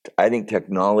think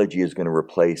technology is going to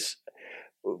replace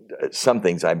some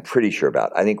things I'm pretty sure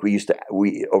about. I think we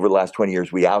over the last 20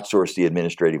 years, we outsourced the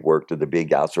administrative work to the big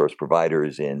outsourced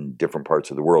providers in different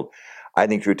parts of the world. I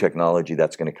think through technology,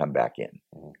 that's going to come back in.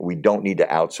 We don't need to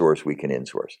outsource, we can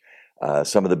insource.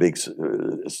 Some of the big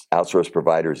outsourced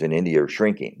providers in India are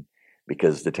shrinking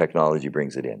because the technology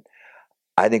brings it in.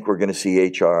 I think we're going to see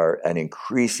HR an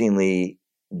increasingly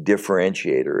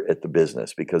differentiator at the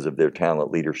business because of their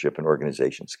talent, leadership, and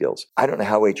organization skills. I don't know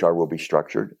how HR will be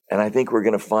structured, and I think we're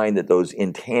going to find that those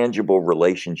intangible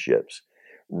relationships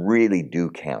really do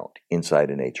count inside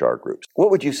an HR group.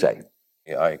 What would you say?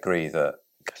 Yeah, I agree that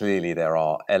clearly there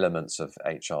are elements of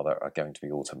HR that are going to be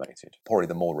automated, probably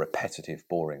the more repetitive,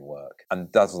 boring work.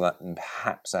 And does that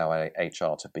perhaps allow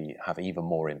HR to have even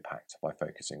more impact by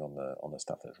focusing on the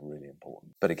stuff that's really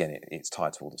important? But again, it's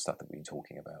tied to all the stuff that we've been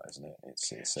talking about, isn't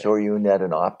it? So are you, Ned,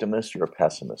 an optimist or a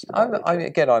pessimist? I'm an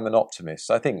optimist.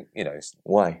 I think,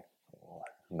 Why?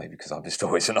 Maybe because I'm just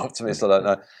always an optimist. I don't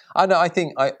know. I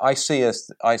think I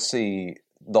see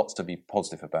lots to be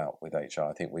positive about with HR.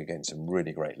 I think we're getting some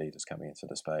really great leaders coming into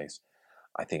the space.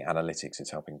 I think analytics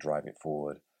is helping drive it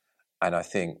forward. And I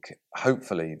think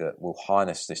hopefully that we'll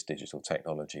harness this digital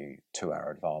technology to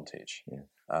our advantage.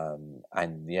 Yeah.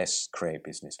 And yes, create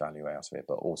business value out of it,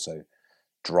 but also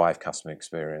drive customer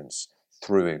experience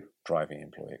through driving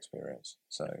employee experience.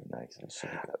 So nice.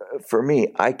 For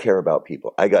me, I care about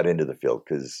people. I got into the field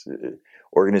because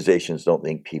organizations don't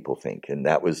think, people think. And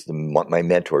that was my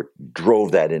mentor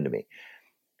drove that into me.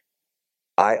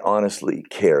 I honestly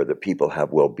care that people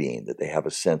have well-being, that they have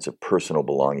a sense of personal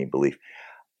belonging, belief.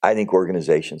 I think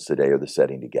organizations today are the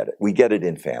setting to get it. We get it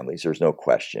in families, there's no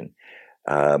question.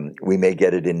 We may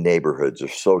get it in neighborhoods or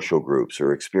social groups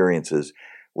or experiences.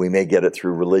 We may get it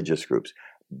through religious groups.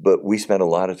 But we spend a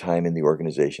lot of time in the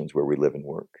organizations where we live and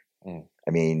work. I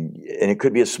mean, and it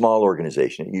could be a small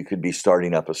organization. You could be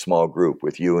starting up a small group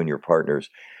with you and your partners,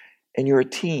 and you're a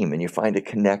team and you find a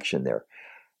connection there.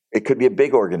 It could be a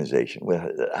big organization with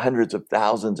hundreds of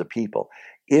thousands of people.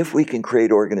 If we can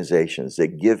create organizations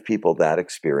that give people that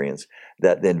experience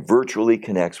that then virtually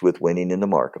connects with winning in the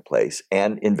marketplace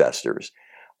and investors,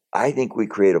 I think we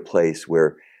create a place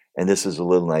where, and this is a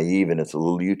little naive and it's a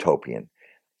little utopian,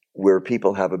 where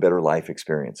people have a better life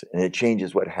experience. And it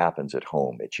changes what happens at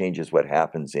home. It changes what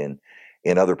happens in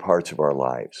other parts of our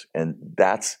lives. And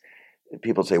that's,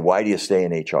 people say, why do you stay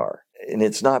in HR? And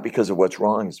it's not because of what's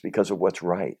wrong, it's because of what's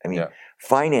right. I mean,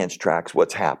 finance tracks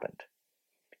what's happened.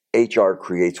 HR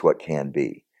creates what can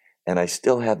be. And I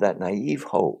still have that naive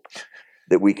hope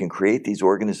that we can create these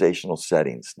organizational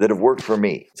settings that have worked for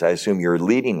me. So I assume you're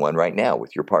leading one right now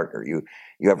with your partner. You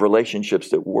have relationships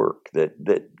that work, that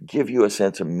give you a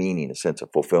sense of meaning, a sense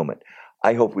of fulfillment.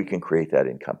 I hope we can create that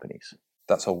in companies.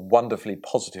 That's a wonderfully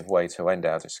positive way to end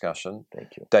our discussion.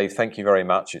 Thank you. Dave, thank you very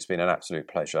much. It's been an absolute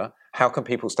pleasure. How can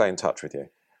people stay in touch with you?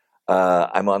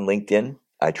 I'm on LinkedIn.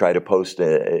 I try to post,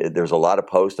 there's a lot of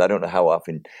posts. I don't know how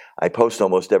often. I post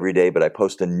almost every day, but I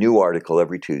post a new article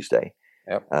every Tuesday.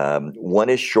 Yep. One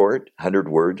is short, 100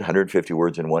 words, 150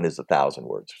 words, and one is 1,000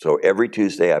 words. So every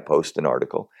Tuesday I post an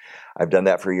article. I've done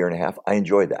that for a year and a half. I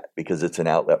enjoy that because it's an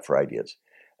outlet for ideas.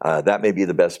 That may be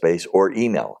the best space, or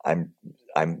email. I'm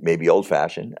maybe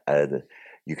old-fashioned.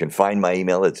 You can find my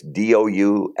email. It's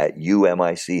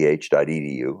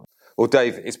dou@umich.edu. Well,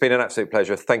 Dave, it's been an absolute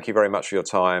pleasure. Thank you very much for your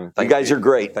time. You guys are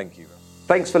great. Thank you.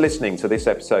 Thanks for listening to this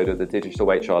episode of the Digital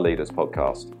HR Leaders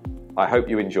podcast. I hope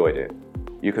you enjoyed it.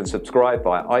 You can subscribe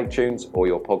via iTunes or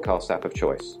your podcast app of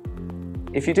choice.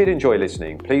 If you did enjoy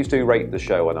listening, please do rate the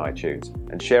show on iTunes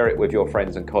and share it with your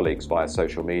friends and colleagues via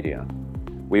social media.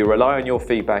 We rely on your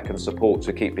feedback and support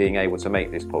to keep being able to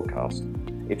make this podcast.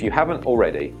 If you haven't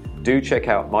already, do check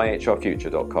out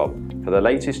myhrfuture.com for the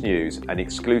latest news and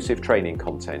exclusive training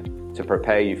content to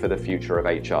prepare you for the future of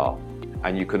HR.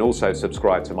 And you can also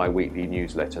subscribe to my weekly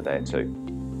newsletter there too.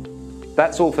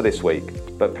 That's all for this week,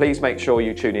 but please make sure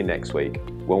you tune in next week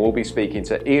when we'll be speaking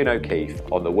to Ian O'Keefe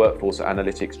on the workforce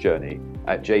analytics journey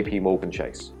at JP Morgan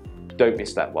Chase. Don't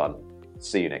miss that one.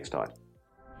 See you next time.